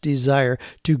leadership's desire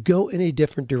to go in a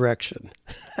different direction.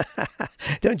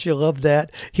 Don't you love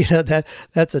that? You know,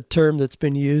 that's a term that's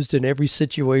been used in every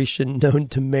situation known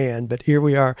to man. But here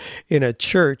we are in a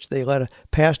church. They let a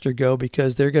pastor go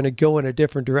because they're going to go in a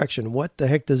different direction. What the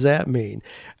heck does that mean?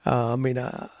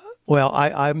 Well,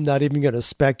 I'm not even going to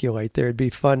speculate there. It'd be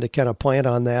fun to kind of plan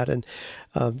on that and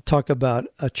talk about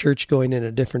a church going in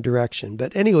a different direction.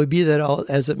 But anyway, be that all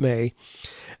as it may,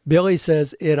 Billy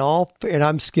says, and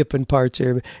I'm skipping parts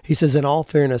here, he says, in all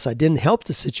fairness, I didn't help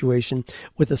the situation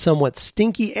with a somewhat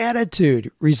stinky attitude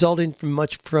resulting from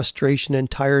much frustration and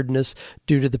tiredness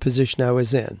due to the position I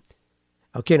was in.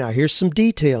 Okay, now here's some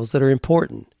details that are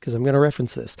important because I'm going to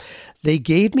reference this. They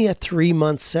gave me a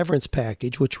 3-month severance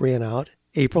package, which ran out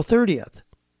April 30th.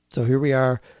 So here we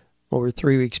are over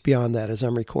 3 weeks beyond that as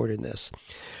I'm recording this.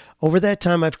 Over that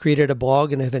time, I've created a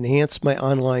blog and have enhanced my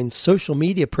online social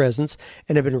media presence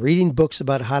and have been reading books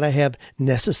about how to have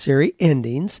necessary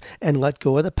endings and let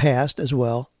go of the past, as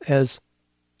well as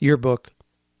your book,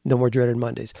 No More Dreaded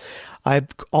Mondays. I've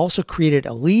also created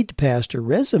a lead pastor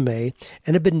resume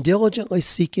and have been diligently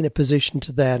seeking a position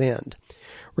to that end.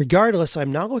 Regardless,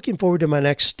 I'm now looking forward to my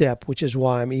next step, which is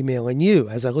why I'm emailing you.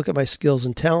 As I look at my skills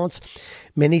and talents,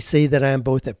 many say that I am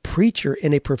both a preacher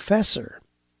and a professor.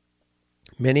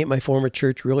 Many at my former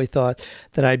church really thought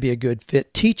that I'd be a good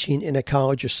fit teaching in a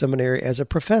college or seminary as a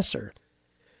professor.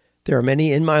 There are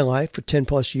many in my life for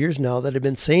 10+ years now that have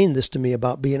been saying this to me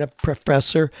about being a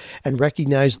professor and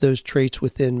recognize those traits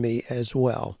within me as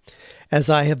well. As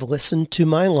I have listened to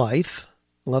my life,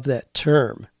 love that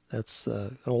term. That's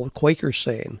an old Quaker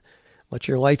saying, let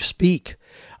your life speak.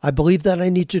 I believe that I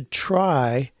need to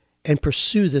try and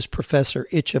pursue this professor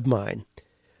itch of mine.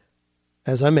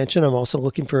 As I mentioned, I'm also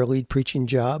looking for a lead preaching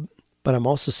job, but I'm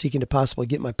also seeking to possibly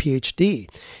get my PhD.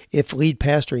 If lead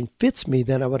pastoring fits me,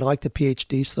 then I would like the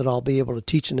PhD so that I'll be able to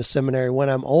teach in a seminary when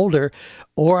I'm older,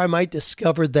 or I might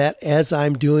discover that as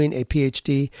I'm doing a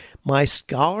PhD, my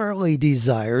scholarly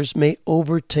desires may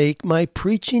overtake my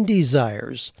preaching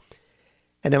desires.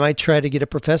 And I might try to get a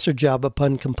professor job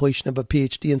upon completion of a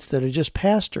PhD instead of just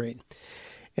pastoring.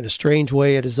 In a strange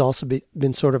way, it has also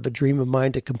been sort of a dream of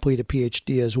mine to complete a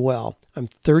PhD as well. I'm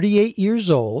 38 years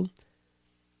old,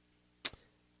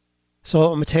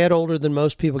 so I'm a tad older than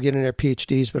most people getting their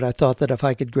PhDs, but I thought that if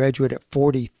I could graduate at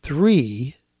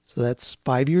 43, so that's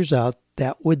 5 years out,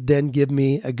 that would then give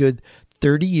me a good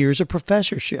 30 years of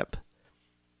professorship.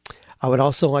 I would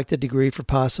also like the degree for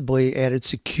possibly added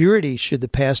security should the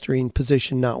pastoring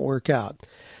position not work out.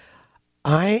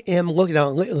 I am looking, now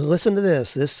listen to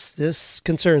this. This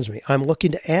concerns me. I'm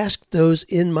looking to ask those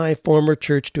in my former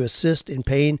church to assist in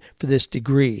paying for this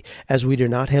degree, as we do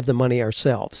not have the money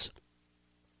ourselves.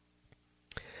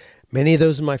 Many of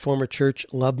those in my former church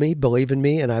love me, believe in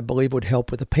me, and I believe would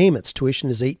help with the payments. Tuition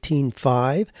is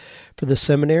 $18,500 for the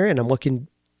seminary, and I'm looking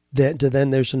then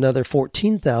there's another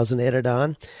 $14,000 added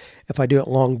on if I do it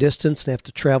long distance and have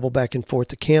to travel back and forth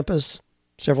to campus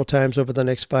several times over the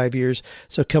next 5 years.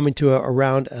 So coming to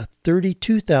around a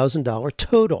 $32,000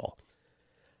 total.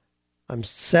 I'm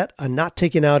set on not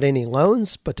taking out any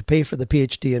loans, but to pay for the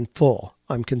PhD in full.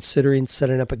 I'm considering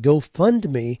setting up a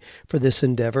GoFundMe for this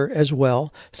endeavor as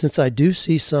well, since I do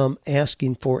see some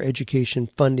asking for education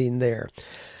funding there.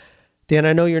 Dan,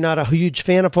 I know you're not a huge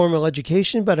fan of formal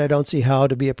education, but I don't see how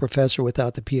to be a professor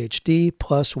without the PhD.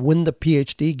 Plus, wouldn't the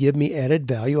PhD give me added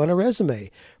value on a resume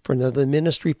for another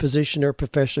ministry position or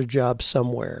professor job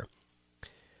somewhere?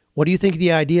 What do you think of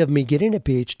the idea of me getting a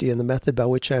PhD and the method by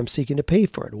which I'm seeking to pay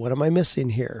for it? What am I missing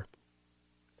here?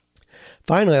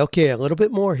 Finally, okay, a little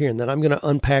bit more here, and then I'm going to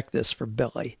unpack this for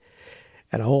Billy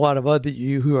and a whole lot of other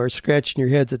you who are scratching your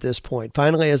heads at this point.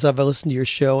 Finally, as I've listened to your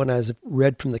show and as I've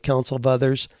read from the counsel of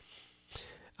others,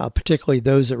 particularly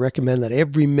those that recommend that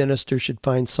every minister should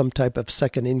find some type of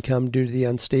second income due to the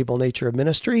unstable nature of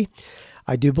ministry.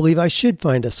 I do believe I should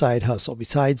find a side hustle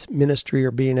besides ministry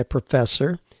or being a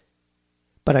professor,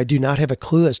 but I do not have a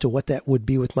clue as to what that would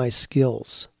be with my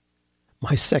skills.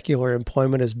 My secular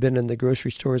employment has been in the grocery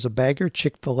store as a bagger,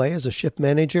 Chick-fil-A as a shift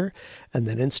manager, and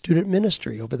then in student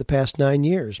ministry over the past 9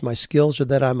 years. My skills are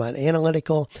that I'm an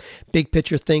analytical, big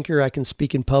picture thinker. I can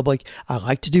speak in public. I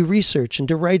like to do research and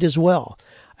to write as well.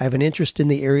 I have an interest in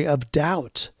the area of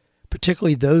doubt,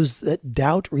 particularly those that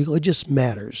doubt religious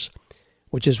matters,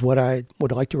 which is what I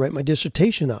would like to write my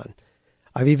dissertation on.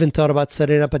 I've even thought about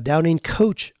setting up a doubting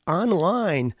coach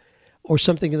online or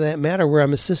something of that matter where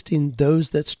I'm assisting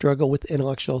those that struggle with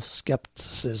intellectual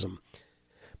skepticism.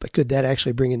 But could that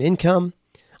actually bring an income?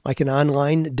 Like an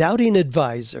online doubting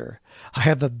advisor. I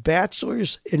have a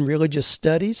bachelor's in religious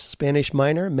studies, Spanish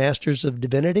minor, master's of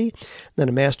divinity, then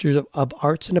a master's of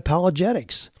arts and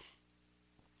apologetics,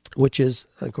 which is,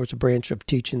 of course, a branch of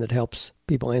teaching that helps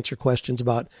people answer questions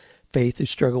about faith who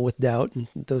struggle with doubt and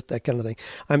that kind of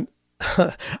thing.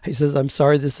 He says, I'm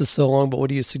sorry this is so long, but what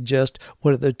do you suggest?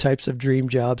 What are the types of dream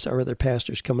jobs or other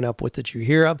pastors coming up with that you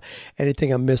hear of?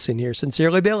 Anything I'm missing here?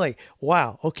 Sincerely, Billy.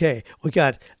 Wow. Okay. We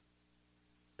got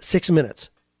 6 minutes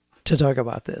to talk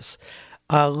about this.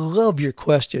 I love your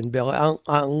question, Billy.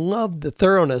 I love the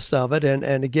thoroughness of it.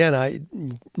 And again, I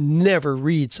never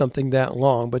read something that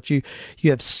long, but you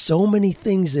have so many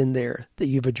things in there that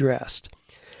you've addressed.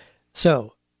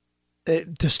 So,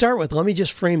 to start with, let me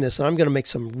just frame this, and I'm going to make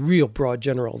some real broad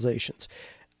generalizations.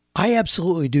 I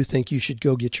absolutely do think you should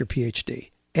go get your PhD.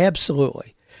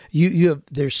 Absolutely.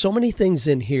 There's so many things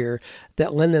in here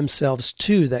that lend themselves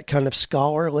to that kind of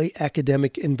scholarly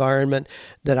academic environment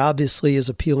that obviously is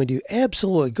appealing to you.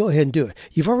 Absolutely. Go ahead and do it.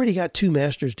 You've already got 2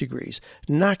 master's degrees.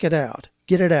 Knock it out.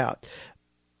 Get it out.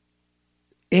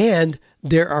 And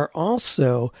there are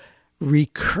also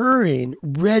recurring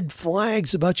red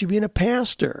flags about you being a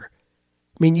pastor.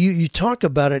 I mean, you talk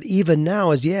about it even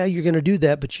now as, yeah, you're going to do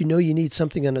that, but you know you need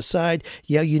something on the side.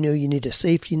 Yeah, you know you need a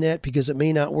safety net because it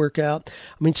may not work out.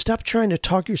 I mean, stop trying to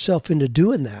talk yourself into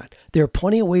doing that. There are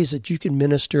plenty of ways that you can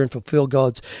minister and fulfill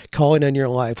God's calling on your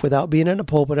life without being in a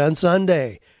pulpit on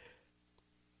Sunday.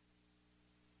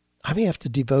 I may have to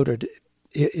devote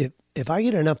it. If I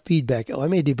get enough feedback, I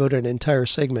may devote an entire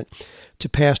segment to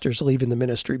pastors leaving the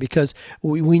ministry, because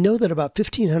we know that about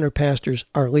 1,500 pastors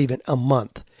are leaving a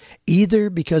month, either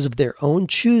because of their own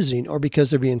choosing or because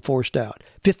they're being forced out.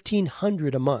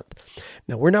 1,500 a month.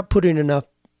 Now, we're not putting enough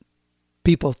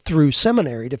people through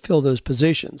seminary to fill those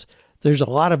positions. There's a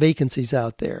lot of vacancies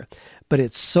out there, but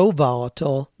it's so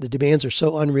volatile. The demands are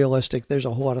so unrealistic. There's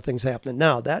a whole lot of things happening.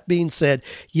 Now, that being said,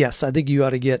 yes, I think you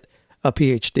ought to get a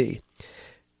PhD.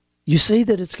 You say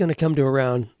that it's going to come to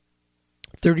around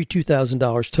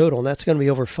 $32,000 total, and that's going to be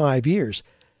over 5 years.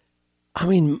 I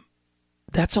mean,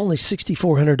 that's only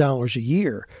 $6,400 a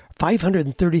year,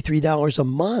 $533 a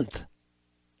month.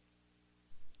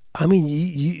 I mean,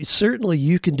 you certainly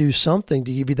you can do something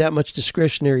to give you that much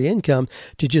discretionary income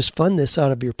to just fund this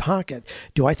out of your pocket.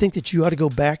 Do I think that you ought to go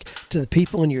back to the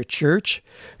people in your church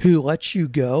who let you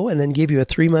go and then give you a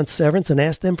 3-month severance and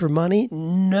ask them for money?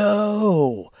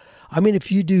 No. I mean,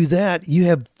 if you do that, you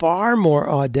have far more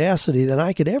audacity than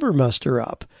I could ever muster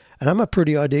up. And I'm a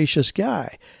pretty audacious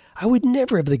guy. I would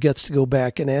never have the guts to go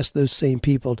back and ask those same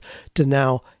people to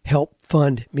now help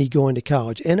fund me going to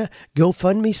college. And a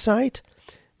GoFundMe site?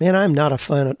 Man, I'm not a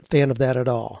fan of that at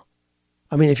all.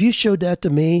 I mean, if you showed that to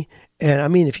me, and I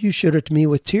mean, if you showed it to me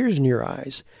with tears in your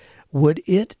eyes, would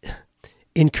it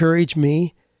encourage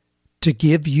me to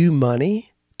give you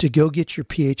money to go get your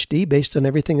PhD based on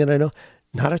everything that I know?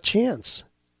 Not a chance.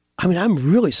 I mean,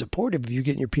 I'm really supportive of you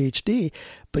getting your PhD,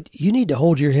 but you need to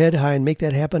hold your head high and make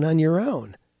that happen on your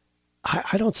own.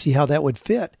 I don't see how that would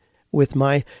fit with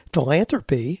my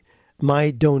philanthropy,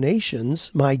 my donations,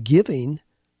 my giving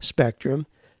spectrum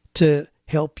to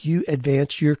help you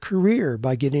advance your career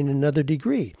by getting another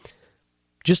degree.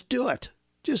 Just do it.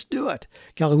 Just do it.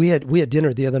 Golly, we had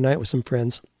dinner the other night with some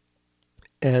friends.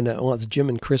 And it's Jim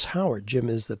and Chris Howard. Jim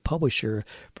is the publisher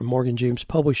from Morgan James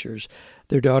Publishers.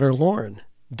 Their daughter, Lauren,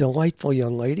 delightful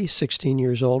young lady, 16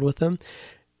 years old with them.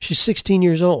 She's 16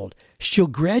 years old. She'll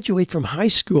graduate from high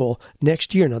school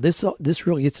next year. Now, this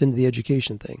really gets into the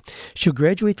education thing. She'll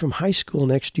graduate from high school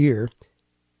next year,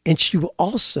 and she will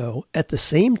also, at the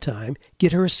same time,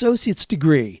 get her associate's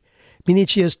degree, meaning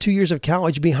she has 2 years of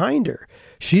college behind her.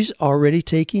 She's already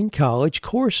taking college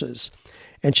courses.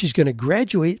 And she's going to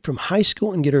graduate from high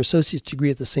school and get her associate's degree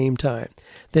at the same time.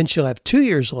 Then she'll have 2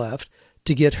 years left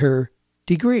to get her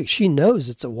degree. She knows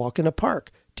it's a walk in the park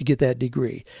to get that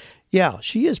degree. Yeah,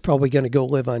 she is probably going to go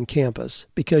live on campus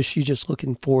because she's just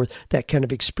looking for that kind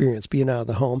of experience, being out of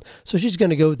the home. So she's going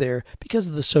to go there because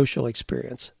of the social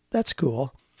experience. That's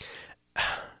cool.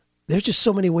 There's just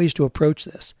so many ways to approach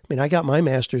this. I mean, I got my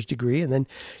master's degree and then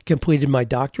completed my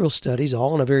doctoral studies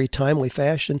all in a very timely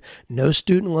fashion. No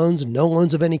student loans, no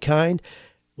loans of any kind.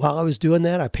 While I was doing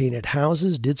that, I painted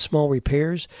houses, did small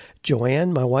repairs.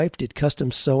 Joanne, my wife, did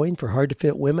custom sewing for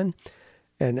hard-to-fit women.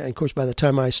 And of course, by the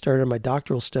time I started my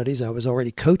doctoral studies, I was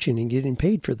already coaching and getting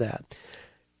paid for that.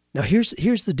 Now, here's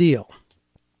the deal.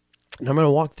 And I'm going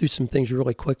to walk through some things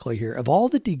really quickly here. Of all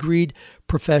the degreed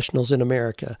professionals in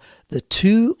America, the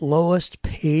two lowest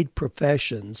paid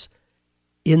professions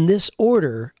in this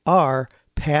order are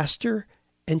pastor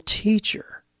and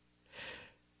teacher.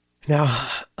 Now,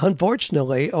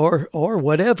 unfortunately, or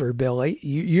whatever, Billy,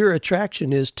 your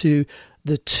attraction is to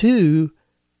the two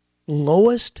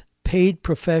lowest paid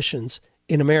professions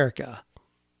in America.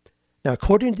 Now,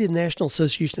 according to the National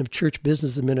Association of Church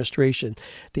Business Administration,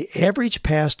 the average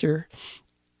pastor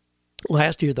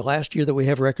last year, the last year that we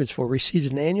have records for,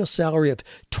 received an annual salary of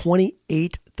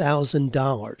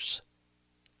 $28,000.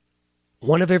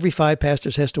 One of every 5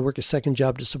 pastors has to work a second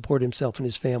job to support himself and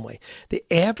his family. The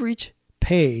average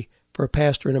pay for a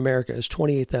pastor in America is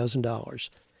 $28,000.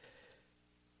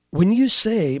 When you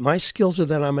say my skills are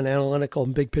that I'm an analytical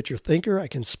and big picture thinker, I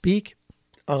can speak,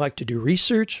 I like to do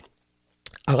research,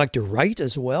 I like to write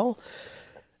as well,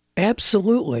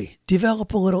 absolutely.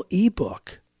 Develop a little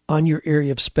ebook on your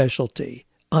area of specialty,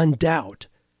 on doubt,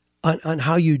 on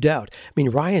how you doubt. I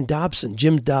mean, Ryan Dobson,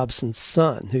 Jim Dobson's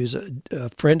son, who's a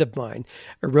friend of mine,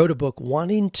 wrote a book,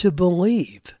 Wanting to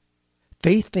Believe.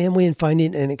 Faith, Family, and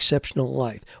Finding an Exceptional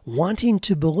Life. Wanting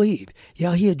to Believe.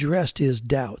 Yeah, he addressed his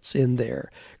doubts in there.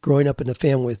 Growing up in a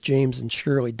family with James and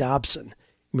Shirley Dobson.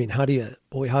 I mean, how do you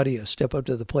step up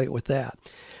to the plate with that? I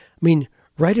mean,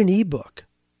 write an ebook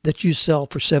that you sell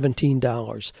for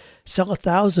 $17. Sell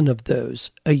 1,000 of those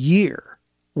a year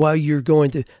while you're going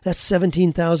through. That's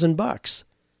 $17,000. I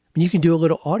mean, you can do a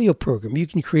little audio program. You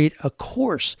can create a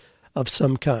course of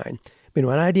some kind. I mean,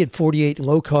 when I did 48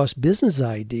 low-cost business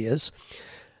ideas,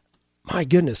 my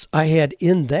goodness, I had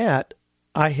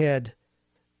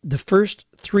the first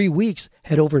 3 weeks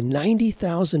had over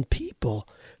 90,000 people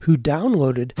who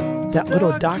downloaded that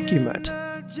little document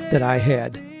that I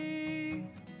had.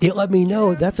 It let me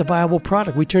know that's a viable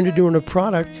product. We turned it into a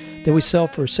product that we sell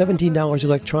for $17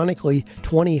 electronically,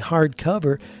 $20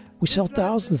 hardcover. We sell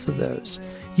thousands of those.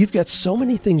 You've got so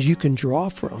many things you can draw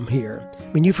from here.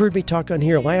 I mean, you've heard me talk on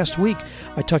here last week.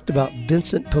 I talked about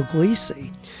Vincent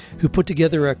Puglisi, who put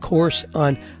together a course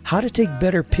on how to take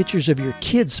better pictures of your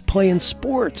kids playing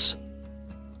sports.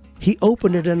 He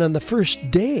opened it, and on the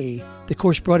first day, the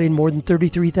course brought in more than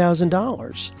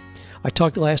 $33,000. I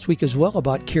talked last week as well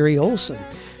about Carrie Olson,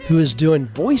 who is doing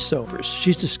voiceovers.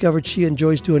 She's discovered she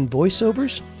enjoys doing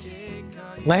voiceovers.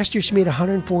 Last year, she made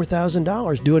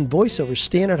 $104,000 doing voiceovers,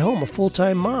 staying at home, a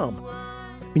full-time mom.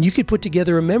 I mean, you could put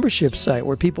together a membership site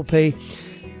where people pay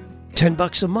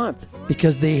 $10 a month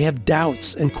because they have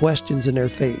doubts and questions in their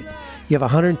faith. You have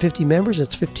 150 members,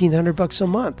 that's $1,500 a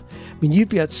month. I mean, you've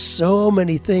got so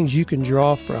many things you can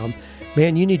draw from.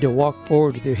 Man, you need to walk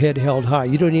forward with your head held high.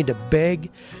 You don't need to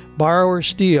beg, borrow, or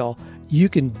steal. You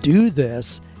can do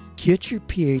this. Get your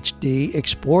PhD,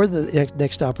 explore the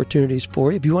next opportunities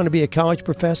for you. If you want to be a college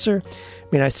professor, I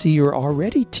mean, I see you're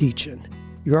already teaching.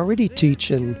 You're already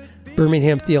teaching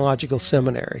Birmingham Theological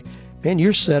Seminary. Man,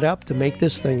 you're set up to make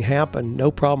this thing happen,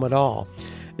 no problem at all.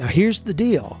 Now, here's the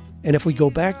deal. And if we go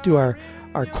back to our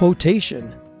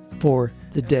quotation for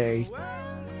the day,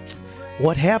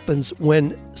 what happens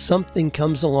when something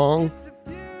comes along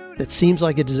that seems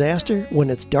like a disaster? When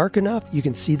it's dark enough, you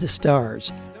can see the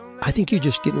stars. I think you're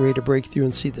just getting ready to break through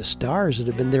and see the stars that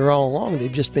have been there all along.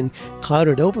 They've just been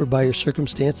clouded over by your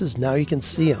circumstances. Now you can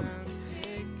see them.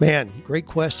 Man, great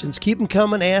questions. Keep them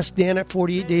coming. Ask Dan at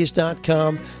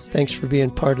 48days.com. Thanks for being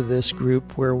part of this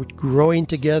group. We're growing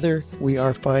together. We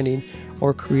are finding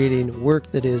or creating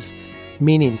work that is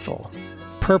meaningful,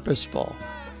 purposeful,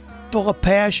 full of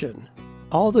passion.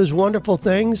 All those wonderful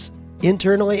things,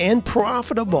 internally and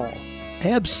profitable.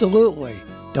 Absolutely.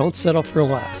 Don't settle for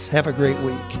less. Have a great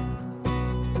week.